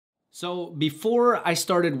So before I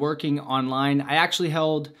started working online, I actually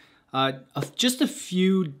held just a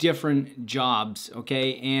few different jobs,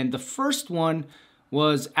 okay? And the first one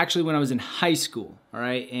was actually when I was in high school, all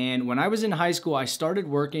right? And when I was in high school, I started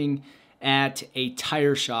working at a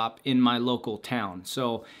tire shop in my local town.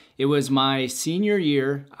 So it was my senior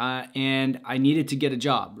year and I needed to get a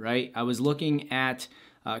job, right? I was looking at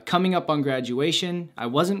coming up on graduation. I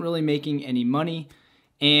wasn't really making any money.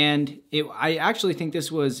 And I actually think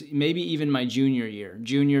this was maybe even my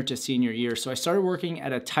junior to senior year. So I started working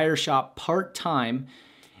at a tire shop part-time.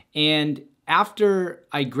 And after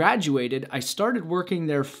I graduated, I started working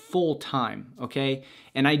there full-time, okay?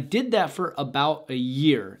 And I did that for about a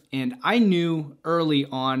year. And I knew early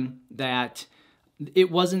on that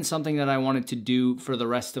it wasn't something that I wanted to do for the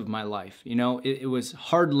rest of my life. You know, it was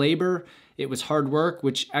hard labor, it was hard work,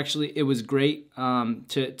 which actually it was great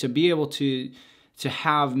to be able to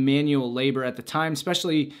have manual labor at the time,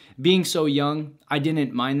 especially being so young. I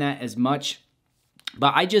didn't mind that as much,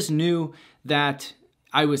 but I just knew that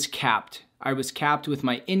I was capped. I was capped with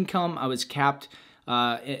my income. I was capped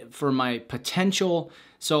for my potential.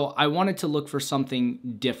 So I wanted to look for something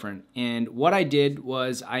different. And what I did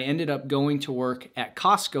was I ended up going to work at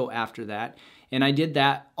Costco after that. And I did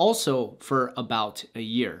that also for about a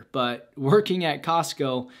year. But working at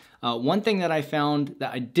Costco, one thing that I found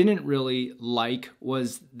that I didn't really like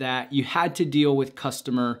was that you had to deal with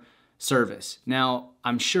customer service. Now,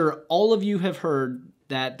 I'm sure all of you have heard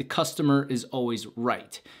that the customer is always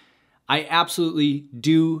right. I absolutely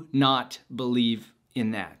do not believe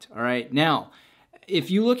in that, all right? Now,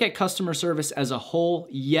 if you look at customer service as a whole,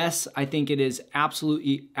 yes, I think it is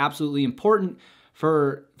absolutely important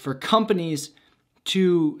for companies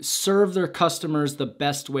to serve their customers the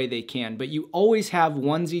best way they can. But you always have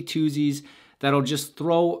onesie twosies that'll just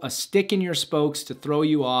throw a stick in your spokes to throw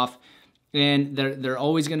you off, and they're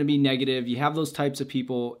always going to be negative. You have those types of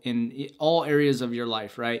people in all areas of your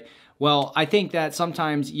life, right? Well, I think that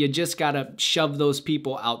sometimes you just got to shove those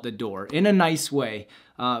people out the door in a nice way.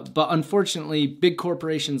 But unfortunately, big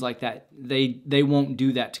corporations like that, they won't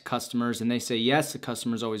do that to customers, and they say, yes, the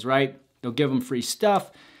customer's always right. They'll give them free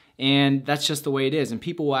stuff. And that's just the way it is. And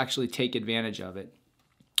people will actually take advantage of it.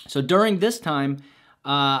 So during this time,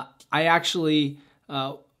 I actually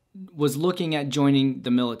was looking at joining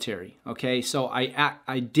the military. Okay, so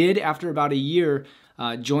I did, after about a year,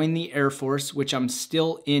 join the Air Force, which I'm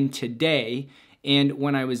still in today. And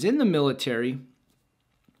when I was in the military,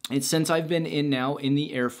 and since I've been in now in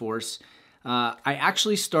the Air Force, I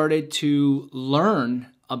actually started to learn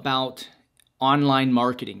about online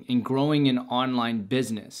marketing and growing an online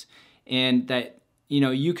business, and that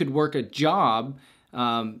you could work a job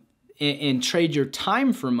and trade your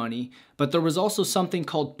time for money, but there was also something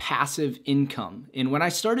called passive income. And when I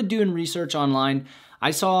started doing research online,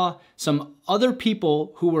 I saw some other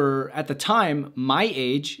people who were at the time my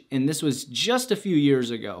age, and this was just a few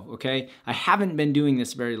years ago, okay? I haven't been doing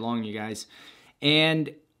this very long, you guys.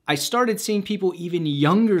 And I started seeing people even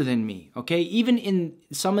younger than me, okay? Even in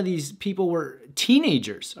some of these people were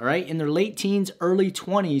teenagers, all right? In their late teens, early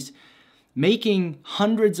 20s, making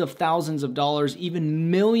hundreds of thousands of dollars, even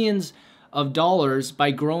millions of dollars by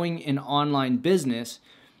growing an online business.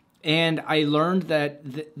 And I learned that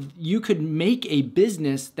you could make a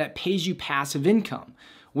business that pays you passive income,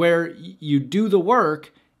 where you do the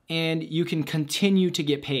work and you can continue to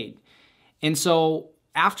get paid. And so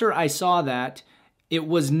after I saw that, it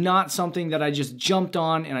was not something that I just jumped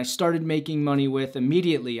on and I started making money with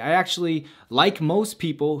immediately. I actually, like most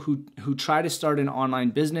people who try to start an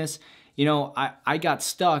online business, I got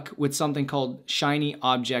stuck with something called shiny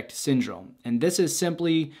object syndrome. And this is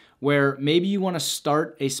simply where maybe you want to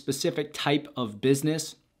start a specific type of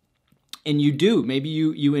business, and you do. Maybe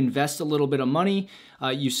you invest a little bit of money,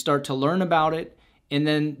 you start to learn about it, and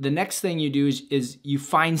then the next thing you do is you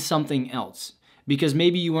find something else, because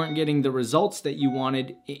maybe you weren't getting the results that you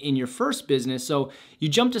wanted in your first business. So you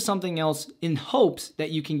jump to something else in hopes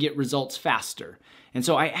that you can get results faster. And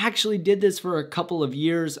so I actually did this for a couple of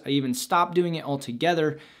years. I even stopped doing it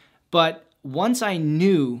altogether. But once I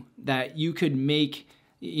knew that you could make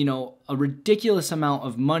a ridiculous amount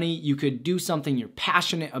of money, you could do something you're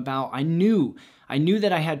passionate about, I knew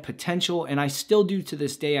that I had potential, and I still do to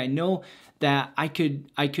this day. I know that I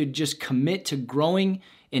could just commit to growing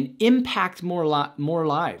and impact more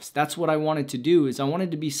lives. That's what I wanted to do. Is I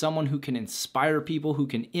wanted to be someone who can inspire people, who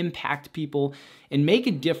can impact people, and make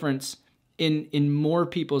a difference in more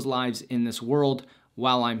people's lives in this world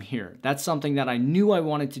while I'm here. That's something that I knew I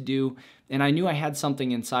wanted to do, and I knew I had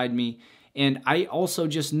something inside me. And I also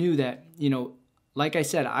just knew that, like I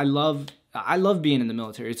said, I love being in the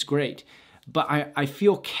military. It's great. but I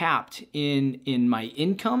feel capped in my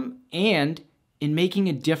income and in making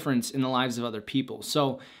a difference in the lives of other people.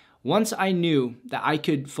 So once I knew that I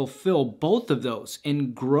could fulfill both of those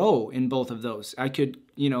and grow in both of those, I could,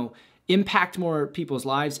 impact more people's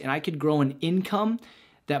lives and I could grow an income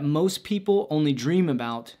that most people only dream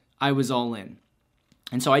about, I was all in.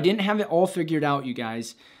 And so I didn't have it all figured out, you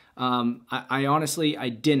guys. I honestly, I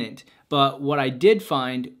didn't. But what I did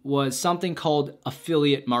find was something called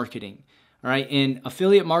affiliate marketing. All right, and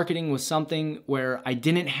affiliate marketing was something where I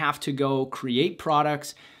didn't have to go create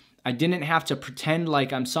products. I didn't have to pretend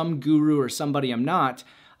like I'm some guru or somebody I'm not.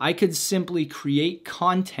 I could simply create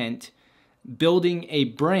content, building a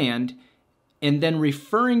brand, and then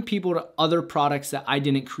referring people to other products that I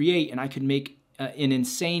didn't create, and I could make an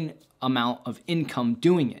insane amount of income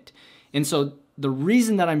doing it. And so the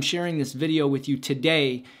reason that I'm sharing this video with you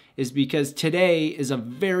today is because today is a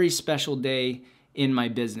very special day in my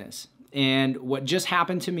business. And what just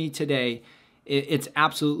happened to me today, it's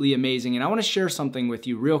absolutely amazing. And I want to share something with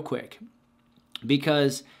you real quick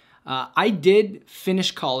because I did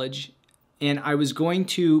finish college and I was going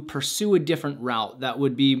to pursue a different route that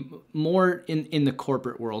would be more in the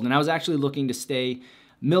corporate world. And I was actually looking to stay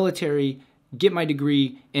military, get my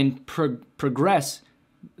degree, and progress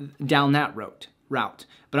down that route.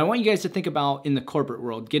 But I want you guys to think about in the corporate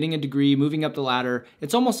world, getting a degree, moving up the ladder.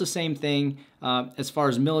 It's almost the same thing as far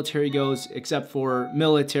as military goes, except for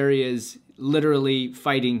military is literally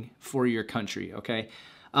fighting for your country, okay?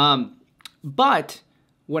 But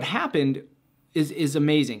what happened is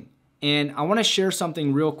amazing. And I want to share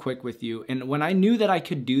something real quick with you. And when I knew that I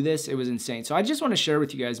could do this, it was insane. So I just want to share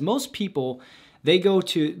with you guys, most people, they go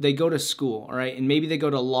to school, all right? And maybe they go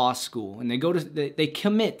to law school and they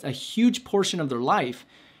commit a huge portion of their life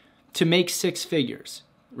to make 6 figures,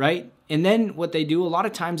 right? And then what they do a lot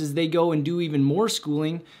of times is they go and do even more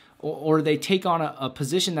schooling or they take on a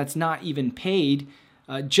position that's not even paid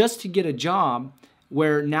just to get a job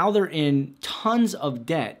where now they're in tons of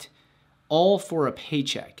debt, all for a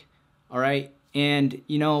paycheck, all right? And,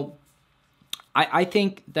 I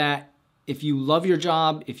think that if you love your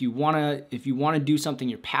job, if you wanna do something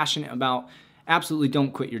you're passionate about, absolutely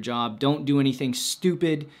don't quit your job. Don't do anything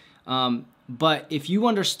stupid. But if you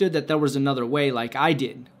understood that there was another way like I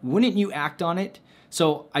did, wouldn't you act on it?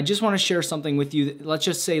 So I just want to share something with you. Let's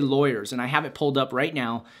just say lawyers, and I have it pulled up right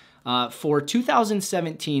now. For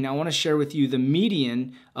 2017, I want to share with you the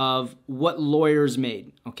median of what lawyers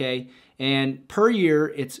made, okay? And per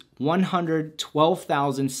year, it's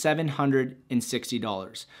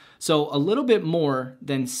 $112,760. So a little bit more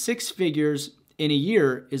than 6 figures in a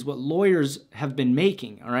year is what lawyers have been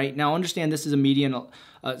making, all right? Now understand this is a median.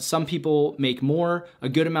 Some people make more, a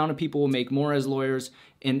good amount of people will make more as lawyers,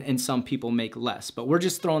 and some people make less. But we're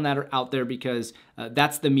just throwing that out there because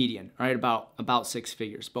that's the median, right? About 6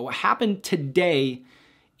 figures. But what happened today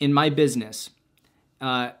in my business,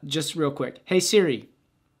 just real quick. Hey Siri,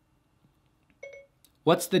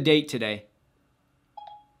 what's the date today?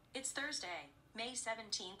 It's Thursday, May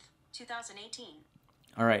 17th, 2018.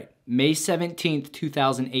 All right, May 17th,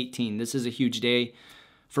 2018. This is a huge day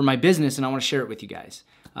for my business, and I want to share it with you guys.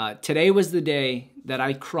 Today was the day that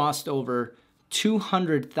I crossed over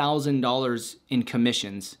 $200,000 in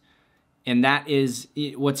commissions, and that is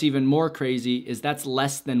what's even more crazy is that's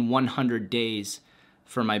less than 100 days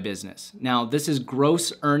for my business. Now, this is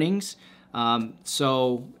gross earnings,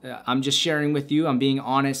 so I'm just sharing with you. I'm being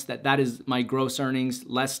honest that is my gross earnings,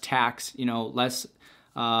 less tax, less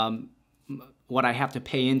what I have to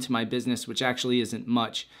pay into my business, which actually isn't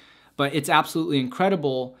much. But it's absolutely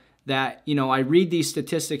incredible that, I read these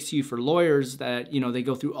statistics to you for lawyers that, they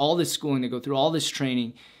go through all this schooling, they go through all this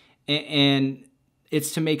training, and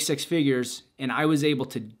it's to make 6 figures, and I was able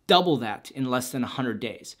to double that in less than 100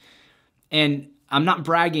 days. And I'm not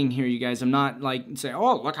bragging here, you guys. I'm not like saying,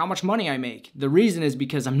 oh, look how much money I make. The reason is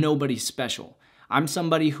because I'm nobody special. I'm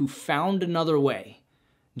somebody who found another way,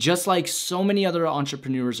 just like so many other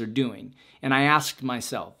entrepreneurs are doing. And I asked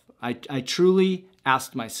myself, I truly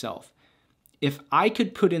asked myself, if I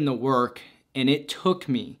could put in the work and it took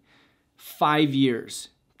me 5 years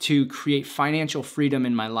to create financial freedom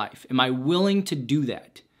in my life, am I willing to do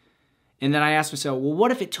that? And then I asked myself, well,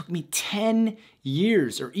 what if it took me 10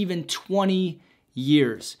 years or even 20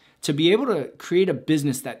 years to be able to create a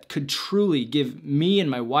business that could truly give me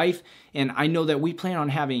and my wife, and I know that we plan on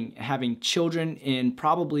having children in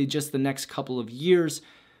probably just the next couple of years.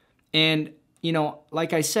 And,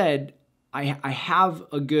 like I said, I have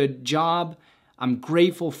a good job. I'm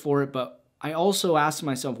grateful for it, but I also asked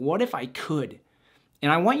myself, what if I could? And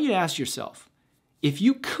I want you to ask yourself, if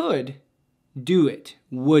you could do it,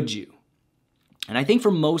 would you? And I think for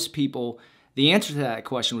most people, The answer to that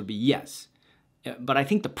question would be yes. But I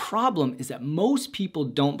think the problem is that most people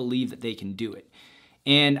don't believe that they can do it.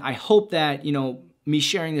 And I hope that, me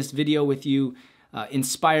sharing this video with you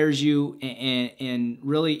inspires you and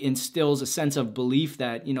really instills a sense of belief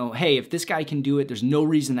that, hey, if this guy can do it, there's no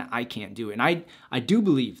reason that I can't do it. And I do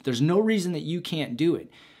believe there's no reason that you can't do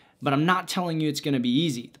it. But I'm not telling you it's going to be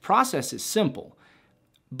easy. The process is simple,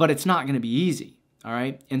 but it's not going to be easy, all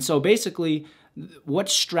right? And so basically, what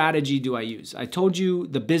strategy do I use? I told you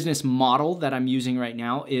the business model that I'm using right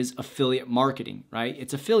now is affiliate marketing, right?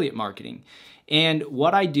 It's affiliate marketing. And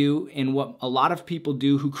what I do and what a lot of people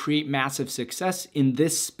do who create massive success in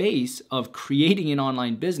this space of creating an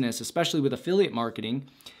online business, especially with affiliate marketing,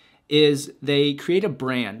 is they create a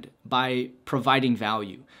brand by providing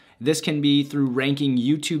value. This can be through ranking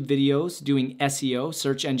YouTube videos, doing SEO,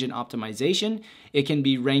 search engine optimization. It can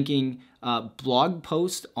be ranking blog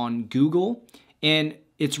posts on Google. And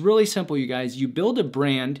it's really simple, you guys. You build a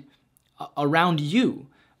brand around you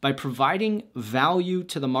by providing value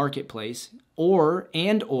to the marketplace or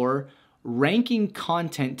ranking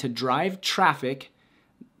content to drive traffic,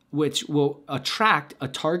 which will attract a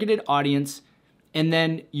targeted audience, and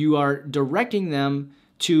then you are directing them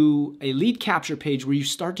to a lead capture page where you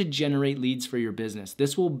start to generate leads for your business.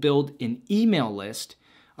 This will build an email list,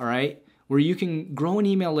 all right, where you can grow an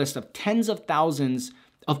email list of tens of thousands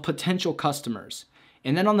of potential customers.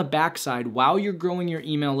 And then on the backside, while you're growing your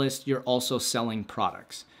email list, you're also selling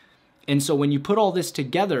products. And so when you put all this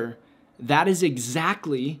together, that is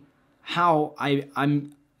exactly how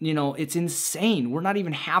I'm, it's insane. We're not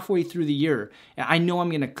even halfway through the year. And I know I'm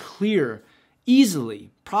going to clear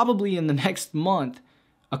easily, probably in the next month,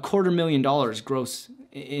 $250,000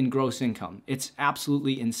 in gross income. It's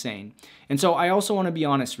absolutely insane. And so I also want to be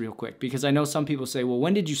honest real quick, because I know some people say, well,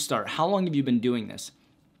 when did you start? How long have you been doing this?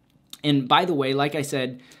 And by the way, like I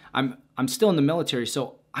said, I'm still in the military,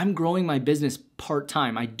 so I'm growing my business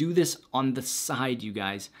part-time. I do this on the side, you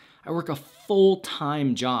guys. I work a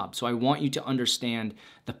full-time job, so I want you to understand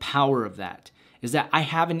the power of that, is that I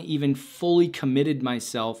haven't even fully committed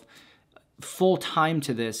myself full-time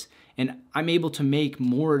to this, and I'm able to make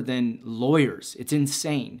more than lawyers. It's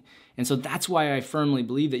insane. And so that's why I firmly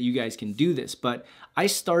believe that you guys can do this. But I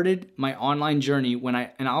started my online journey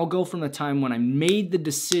and I'll go from the time when I made the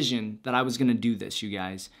decision that I was gonna do this, you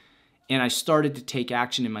guys, and I started to take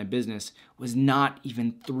action in my business, was not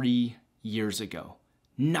even 3 years ago.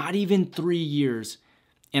 Not even 3 years.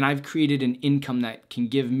 And I've created an income that can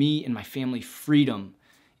give me and my family freedom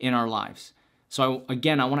in our lives. So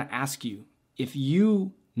again, I wanna ask you, if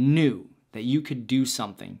you knew that you could do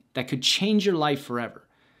something that could change your life forever,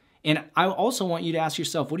 and I also want you to ask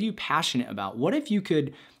yourself, what are you passionate about? What if you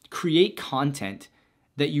could create content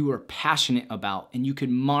that you were passionate about and you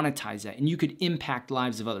could monetize that and you could impact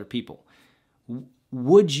lives of other people?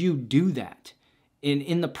 Would you do that?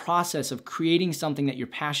 In the process of creating something that you're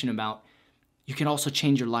passionate about, you can also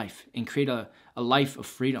change your life and create a life of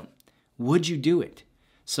freedom. Would you do it?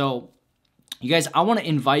 So you guys, I want to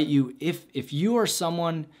invite you, if you are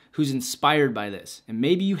someone who's inspired by this, and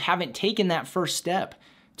maybe you haven't taken that first step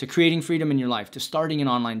to creating freedom in your life, to starting an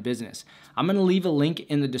online business, I'm going to leave a link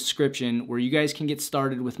in the description where you guys can get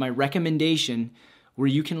started with my recommendation, where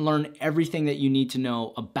you can learn everything that you need to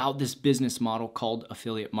know about this business model called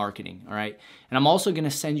affiliate marketing, all right? And I'm also going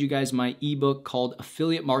to send you guys my ebook called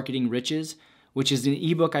Affiliate Marketing Riches, which is an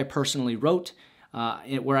ebook I personally wrote,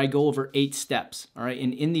 where I go over 8 steps, all right?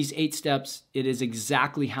 And in these 8 steps, it is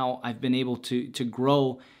exactly how I've been able to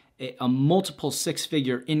grow a multiple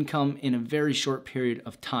 6-figure income in a very short period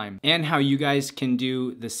of time, and how you guys can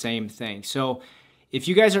do the same thing. So if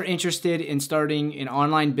you guys are interested in starting an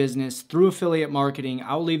online business through affiliate marketing,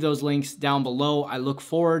 I'll leave those links down below. I look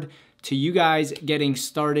forward to you guys getting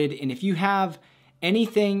started. And if you have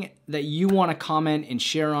anything that you want to comment and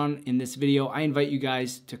share on in this video, I invite you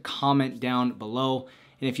guys to comment down below.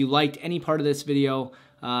 And if you liked any part of this video,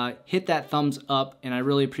 hit that thumbs up, and I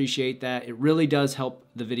really appreciate that. It really does help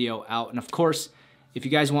the video out. And of course, if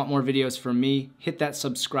you guys want more videos from me, hit that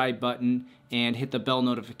subscribe button and hit the bell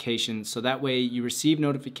notification, so that way you receive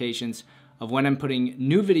notifications of when I'm putting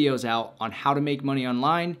new videos out on how to make money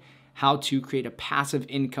online, how to create a passive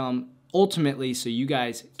income, ultimately so you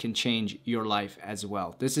guys can change your life as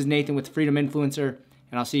well. This is Nathan with Freedom Influencer,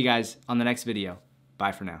 and I'll see you guys on the next video.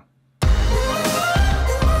 Bye for now.